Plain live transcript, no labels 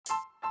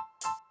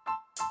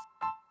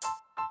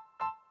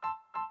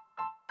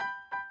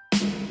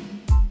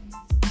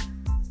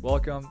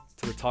Welcome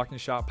to the Talking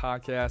Shop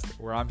podcast,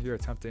 where I'm here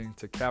attempting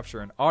to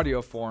capture in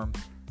audio form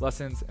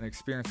lessons and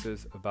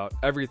experiences about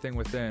everything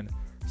within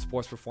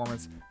sports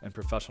performance and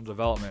professional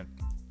development.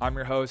 I'm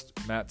your host,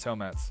 Matt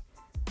Tomets.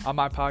 On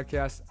my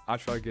podcast, I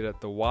try to get at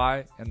the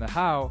why and the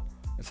how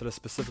instead of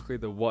specifically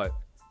the what,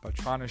 by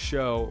trying to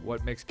show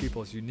what makes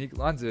people's unique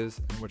lenses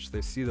in which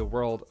they see the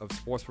world of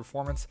sports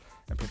performance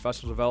and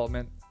professional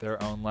development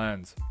their own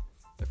lens.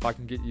 If I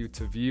can get you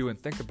to view and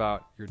think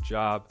about your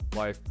job,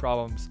 life,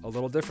 problems a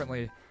little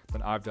differently,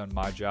 then I've done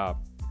my job.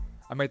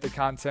 I make the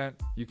content,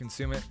 you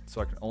consume it,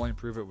 so I can only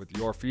improve it with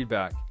your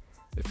feedback.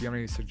 If you have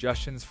any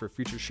suggestions for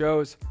future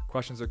shows,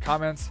 questions, or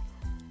comments,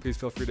 please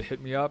feel free to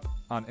hit me up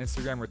on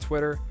Instagram or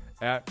Twitter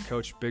at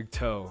Coach Big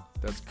Toe.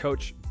 That's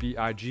Coach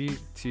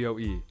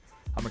Bigtoe.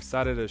 I'm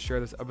excited to share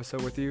this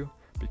episode with you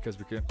because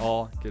we can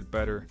all get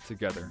better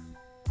together.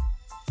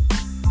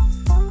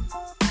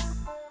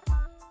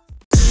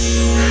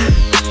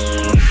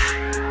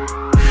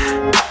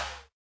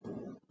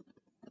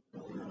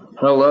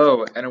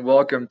 Hello, and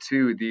welcome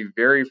to the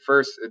very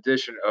first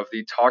edition of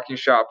the Talking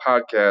Shop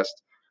podcast,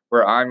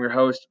 where I'm your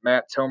host,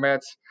 Matt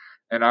Tomets,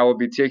 and I will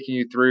be taking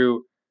you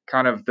through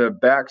kind of the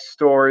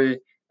backstory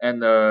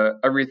and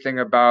everything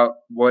about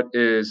what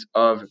is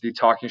of the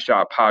Talking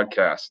Shop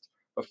podcast.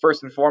 But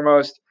first and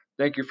foremost,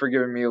 thank you for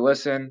giving me a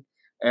listen,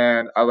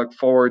 and I look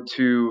forward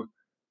to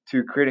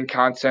creating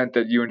content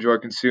that you enjoy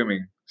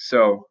consuming.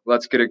 So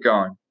let's get it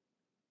going.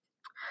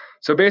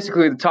 So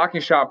basically, the Talking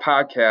Shop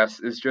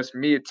podcast is just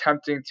me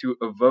attempting to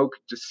evoke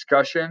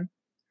discussion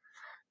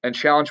and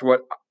challenge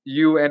what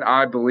you and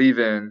I believe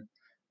in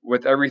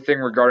with everything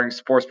regarding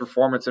sports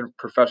performance and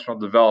professional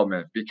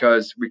development,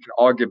 because we can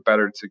all get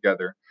better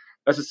together.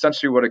 That's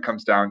essentially what it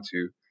comes down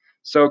to.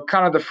 So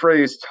kind of the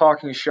phrase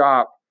talking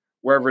shop,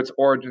 wherever its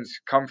origins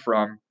come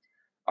from,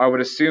 I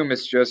would assume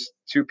it's just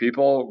two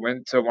people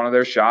went to one of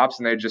their shops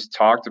and they just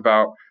talked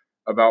about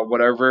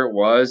whatever it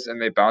was,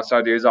 and they bounced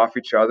ideas off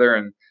each other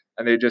and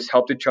they just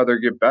helped each other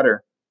get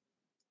better.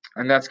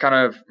 And that's kind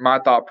of my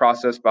thought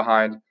process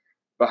behind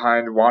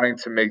wanting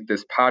to make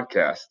this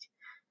podcast.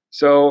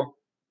 So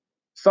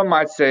some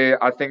might say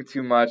I think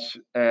too much,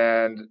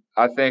 and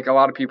I think a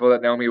lot of people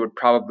that know me would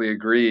probably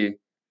agree.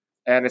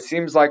 And it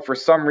seems like for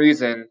some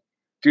reason,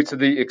 due to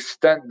the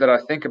extent that I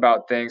think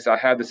about things, I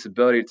have this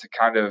ability to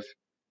kind of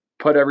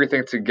put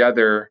everything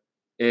together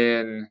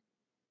in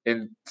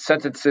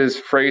sentences,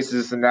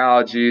 phrases,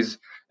 analogies,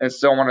 and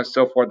so on and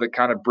so forth that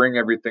kind of bring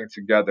everything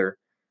together.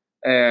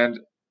 And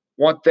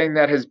one thing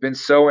that has been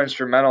so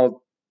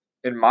instrumental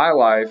in my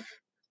life,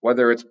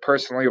 whether it's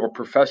personally or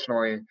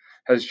professionally,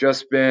 has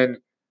just been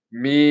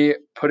me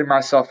putting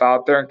myself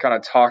out there and kind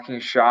of talking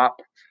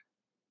shop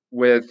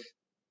with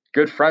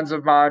good friends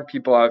of mine,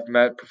 people I've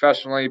met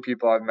professionally,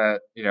 people I've met,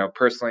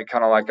 personally,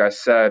 kind of like I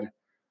said,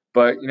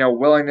 but,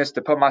 willingness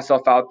to put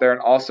myself out there,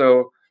 and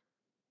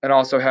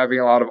also having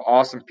a lot of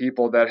awesome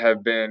people that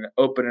have been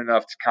open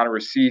enough to kind of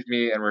receive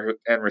me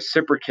and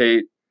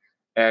reciprocate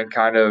and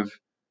kind of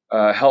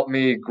help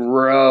me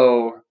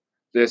grow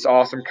this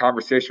awesome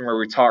conversation where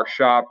we talk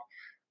shop.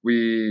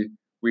 We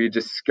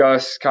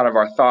discuss kind of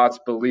our thoughts,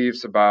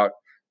 beliefs about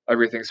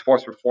everything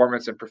sports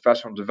performance and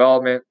professional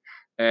development,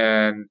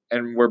 and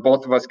where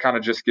both of us kind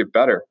of just get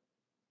better.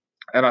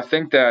 And I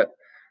think that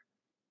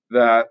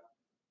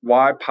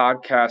why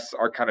podcasts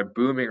are kind of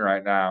booming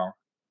right now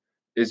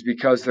is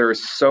because there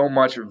is so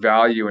much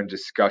value in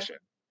discussion.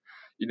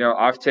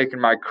 I've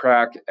taken my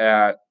crack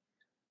at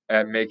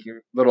making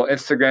little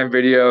Instagram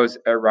videos,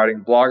 at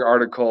writing blog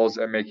articles,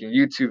 and making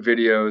YouTube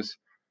videos,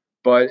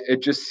 but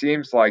it just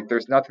seems like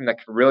there's nothing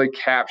that can really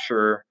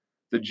capture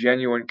the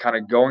genuine kind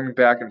of going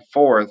back and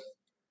forth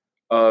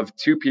of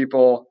two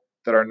people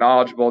that are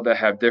knowledgeable, that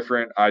have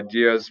different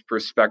ideas,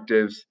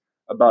 perspectives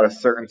about a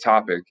certain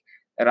topic.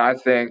 And I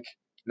think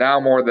now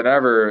more than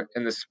ever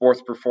in the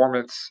sports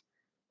performance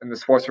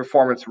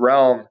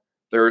realm,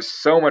 there is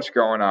so much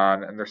going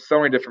on, and there's so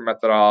many different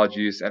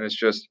methodologies, and it's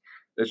just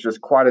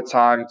quite a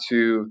time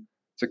to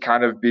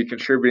kind of be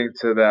contributing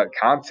to that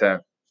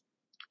content.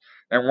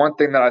 And one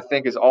thing that I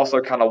think is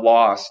also kind of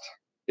lost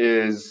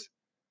is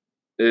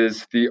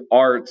the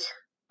art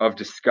of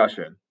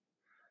discussion.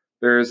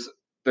 There's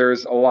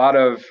a lot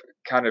of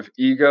kind of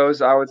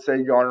egos, I would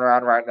say, going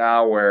around right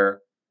now where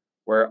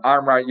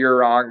I'm right, you're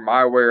wrong,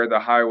 my way or the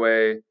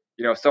highway.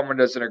 If someone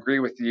doesn't agree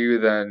with you,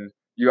 then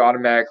you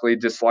automatically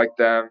dislike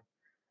them.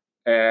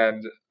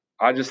 And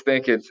I just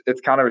think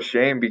it's kind of a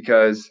shame,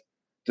 because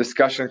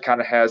discussion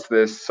kind of has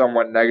this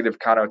somewhat negative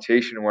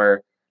connotation,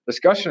 where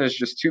discussion is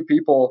just two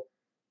people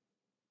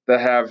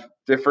that have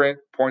different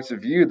points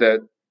of view,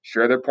 that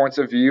share their points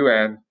of view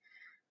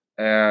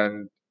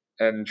and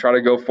try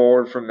to go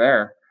forward from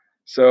there.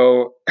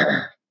 So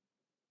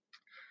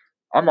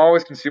I'm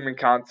always consuming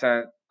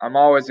content. I'm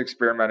always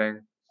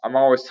experimenting. I'm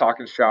always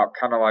talking shop,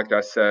 kind of like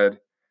I said.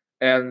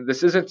 And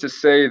this isn't to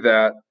say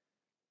that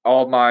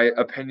all my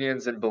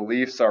opinions and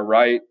beliefs are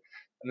right.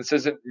 And this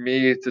isn't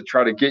me to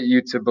try to get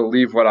you to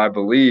believe what I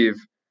believe.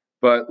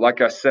 But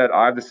like I said,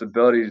 I have this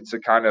ability to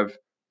kind of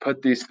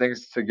put these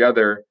things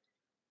together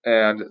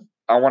and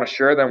I want to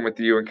share them with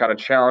you and kind of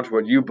challenge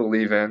what you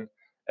believe in.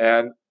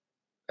 And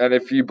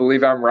if you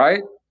believe I'm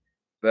right,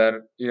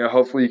 then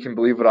hopefully you can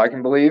believe what I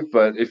can believe.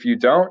 But if you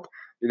don't,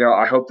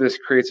 I hope this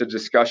creates a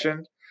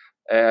discussion,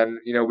 and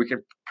we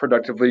can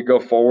productively go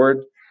forward,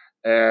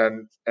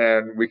 and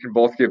we can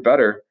both get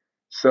better.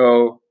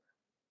 So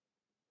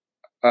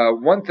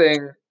one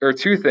thing or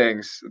two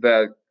things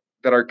that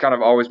are kind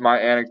of always my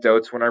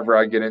anecdotes whenever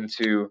I get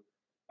into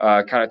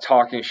kind of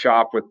talking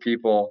shop with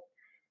people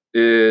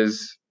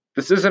is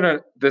this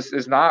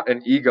is not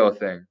an ego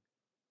thing.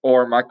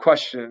 Or my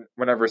question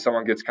whenever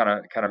someone gets kind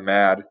of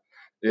mad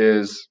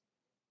is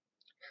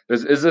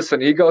this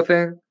an ego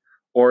thing,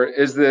 or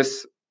is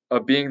this a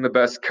being the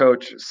best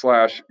coach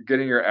 /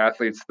 getting your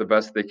athletes the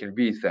best they can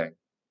be thing,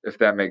 if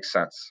that makes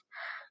sense?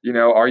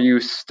 Are you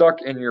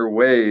stuck in your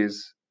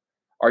ways?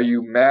 Are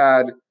you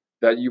mad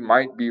that you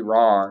might be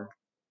wrong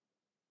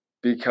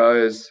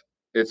because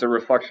it's a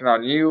reflection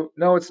on you?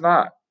 No, it's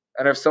not.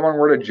 And if someone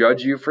were to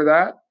judge you for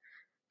that,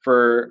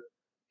 for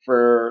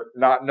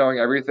not knowing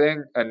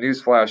everything, and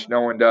newsflash,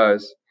 no one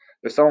does.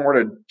 If someone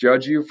were to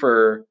judge you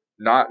for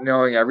not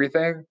knowing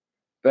everything,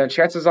 then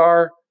chances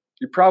are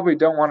you probably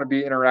don't want to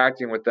be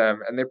interacting with them,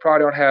 and they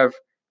probably don't have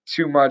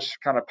too much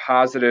kind of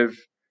positive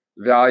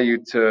value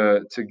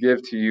to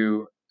give to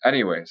you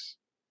anyways.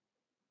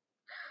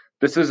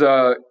 This is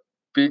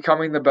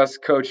becoming the best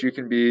coach you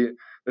can be.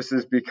 This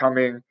is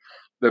becoming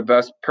the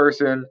best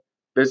person,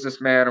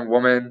 businessman and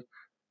woman,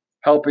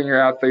 helping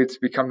your athletes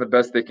become the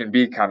best they can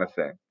be kind of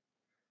thing.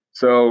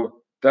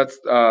 So that's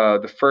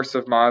the first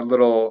of my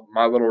little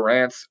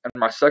rants. And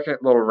my second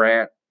little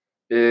rant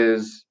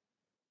is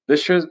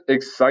this should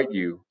excite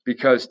you,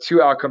 because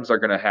two outcomes are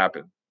going to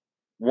happen.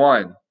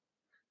 One,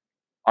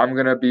 I'm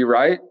going to be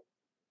right,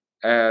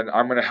 and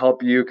I'm going to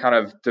help you kind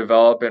of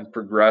develop and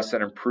progress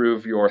and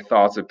improve your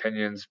thoughts,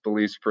 opinions,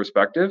 beliefs,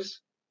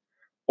 perspectives.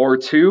 Or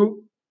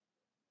two,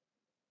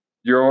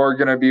 you're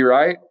going to be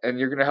right, and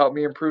you're going to help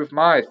me improve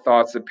my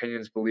thoughts,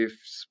 opinions,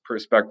 beliefs,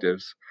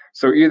 perspectives.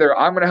 So either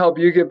I'm going to help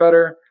you get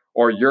better,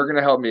 or you're going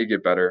to help me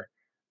get better.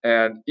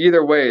 And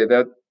either way,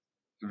 that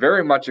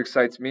very much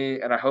excites me,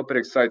 and I hope it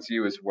excites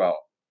you as well.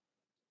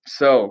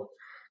 So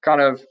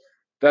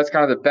that's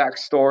kind of the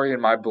backstory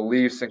and my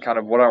beliefs and kind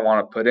of what I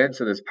want to put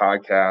into this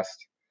podcast.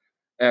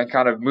 And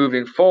kind of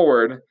moving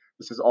forward,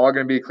 this is all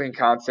going to be clean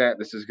content.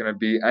 This is going to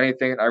be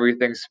anything and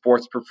everything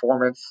sports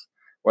performance,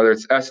 whether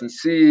it's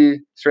S&C,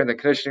 strength and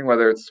conditioning,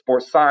 whether it's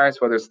sports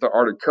science, whether it's the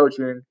art of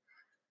coaching,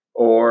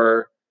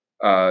 or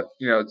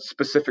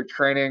specific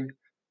training,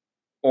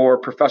 or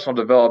professional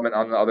development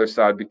on the other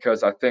side,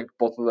 because I think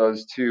both of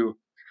those two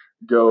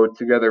go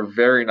together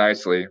very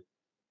nicely.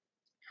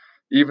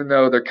 Even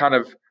though they're kind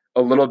of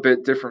a little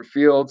bit different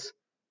fields,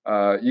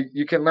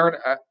 you can learn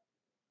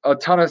a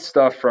ton of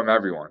stuff from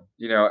everyone.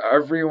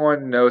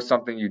 Everyone knows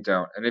something you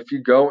don't. And if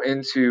you go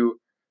into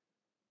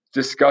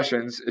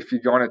discussions, if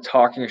you go into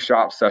talking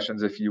shop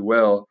sessions, if you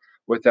will,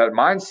 with that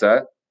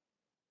mindset,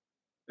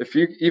 if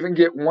you even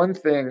get one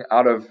thing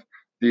out of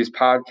these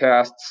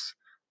podcasts,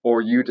 or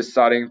you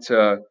deciding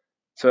to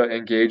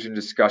engage in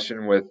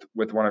discussion with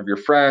one of your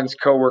friends,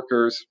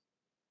 coworkers,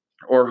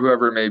 or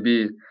whoever it may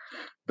be,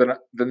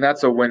 then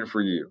that's a win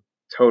for you.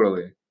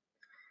 Totally.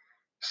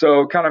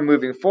 So kind of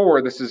moving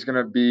forward, this is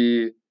going to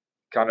be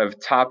kind of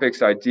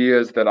topics,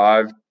 ideas that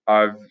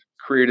I've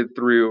created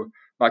through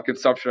my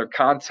consumption of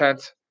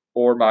content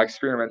or my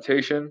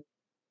experimentation.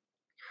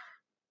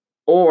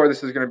 Or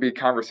this is going to be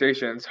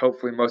conversations.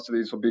 Hopefully most of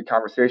these will be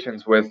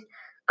conversations with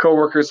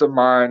coworkers of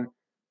mine,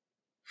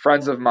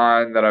 friends of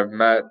mine that I've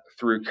met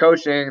through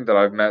coaching, that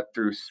I've met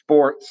through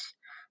sports,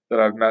 that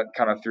I've met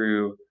kind of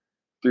through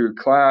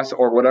class,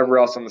 or whatever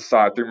else on the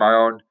side, through my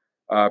own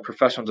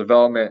professional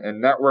development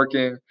and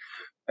networking.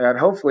 And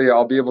hopefully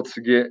I'll be able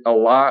to get a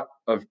lot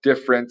of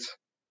different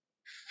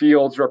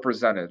fields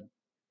represented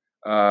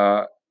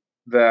that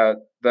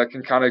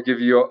can kind of give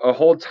you a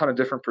whole ton of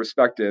different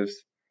perspectives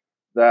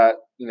that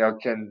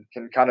can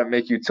kind of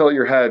make you tilt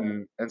your head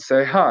and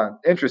say,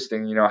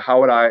 interesting, how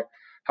would I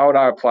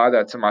apply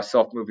that to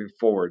myself moving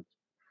forward?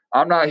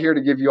 I'm not here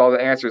to give you all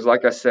the answers.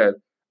 Like I said,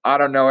 I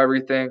don't know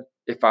everything.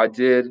 If I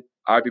did,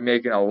 I'd be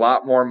making a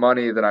lot more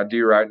money than I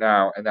do right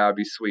now, and that would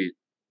be sweet.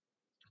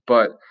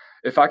 But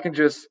if I can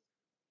just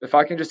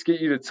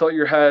get you to tilt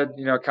your head,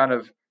 kind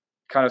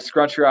of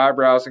scrunch your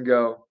eyebrows and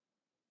go,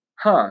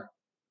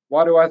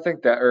 why do I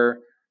think that? Or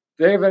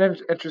they have an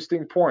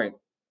interesting point.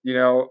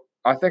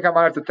 I think I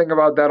might have to think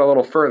about that a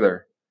little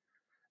further.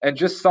 And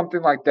just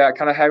something like that,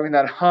 kind of having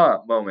that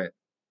moment,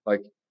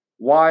 like,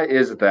 why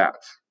is that?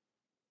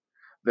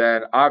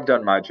 Then I've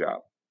done my job.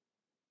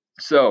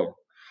 So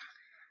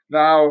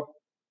now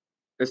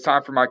it's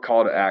time for my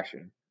call to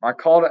action. My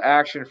call to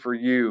action for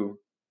you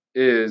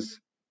is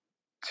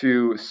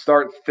to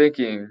start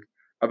thinking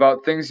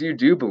about things you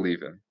do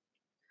believe in,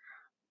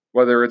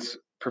 whether it's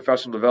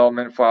professional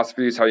development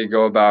philosophies, how you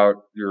go about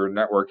your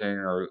networking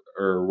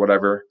or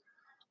whatever,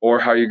 or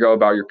how you go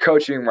about your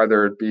coaching,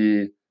 whether it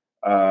be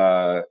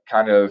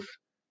kind of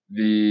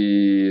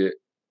the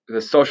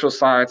the social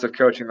science of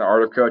coaching, the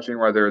art of coaching,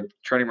 whether it's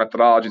training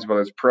methodologies,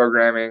 whether it's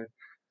programming,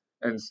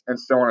 and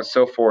so on and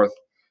so forth.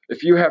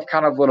 If you have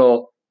kind of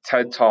little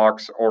TED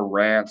Talks or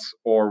rants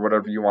or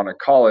whatever you want to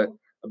call it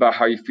about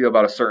how you feel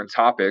about a certain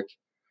topic,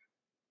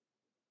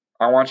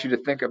 I want you to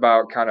think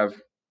about kind of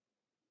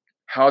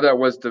how that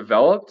was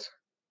developed,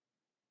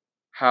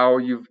 how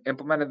you've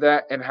implemented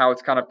that, and how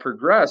it's kind of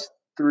progressed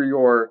through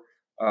your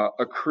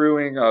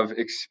accruing of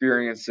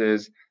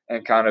experiences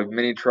and kind of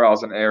mini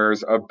trials and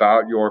errors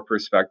about your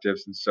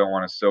perspectives and so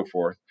on and so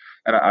forth.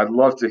 And I'd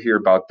love to hear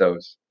about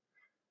those.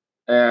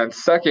 And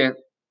second,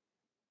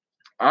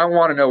 I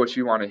want to know what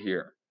you want to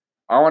hear.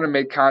 I want to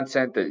make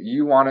content that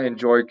you want to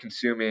enjoy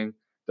consuming,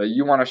 that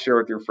you want to share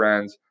with your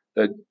friends,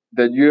 that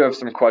you have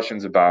some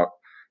questions about.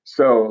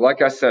 So,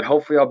 like I said,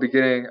 hopefully I'll be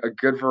getting a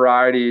good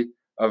variety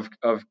of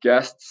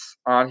guests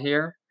on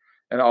here,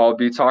 and I'll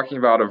be talking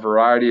about a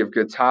variety of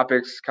good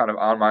topics kind of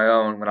on my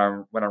own when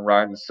I'm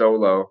riding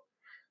solo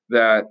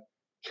that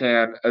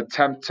can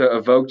attempt to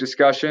evoke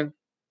discussion,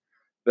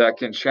 that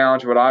can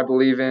challenge what I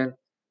believe in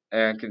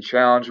and can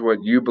challenge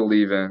what you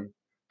believe in,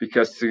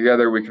 because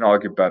together we can all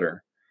get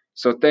better.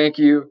 So thank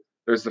you.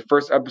 There's the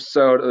first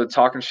episode of the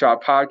Talking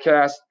Shop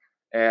podcast,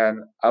 and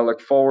I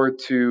look forward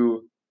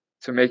to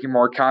making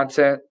more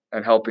content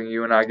and helping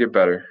you and I get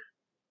better.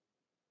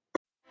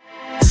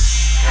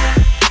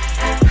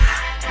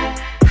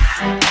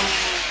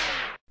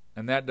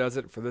 And that does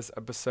it for this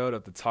episode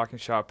of the Talking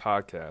Shop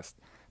podcast.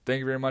 Thank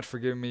you very much for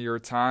giving me your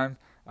time.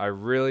 I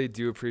really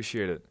do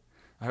appreciate it.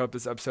 I hope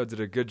this episode did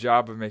a good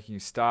job of making you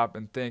stop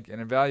and think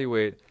and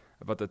evaluate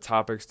about the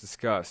topics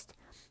discussed.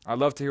 I'd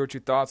love to hear what you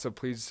thought, so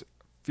please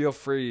feel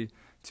free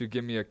to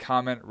give me a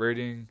comment,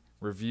 rating,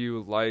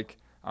 review, like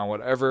on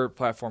whatever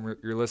platform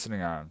you're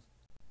listening on.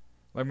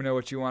 Let me know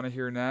what you want to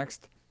hear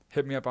next.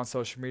 Hit me up on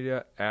social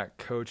media at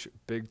Coach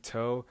Big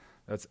Toe.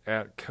 That's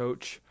at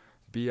Coach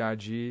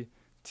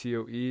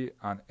BIGTOE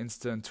on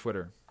Insta and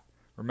Twitter.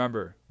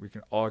 Remember, we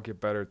can all get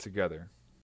better together.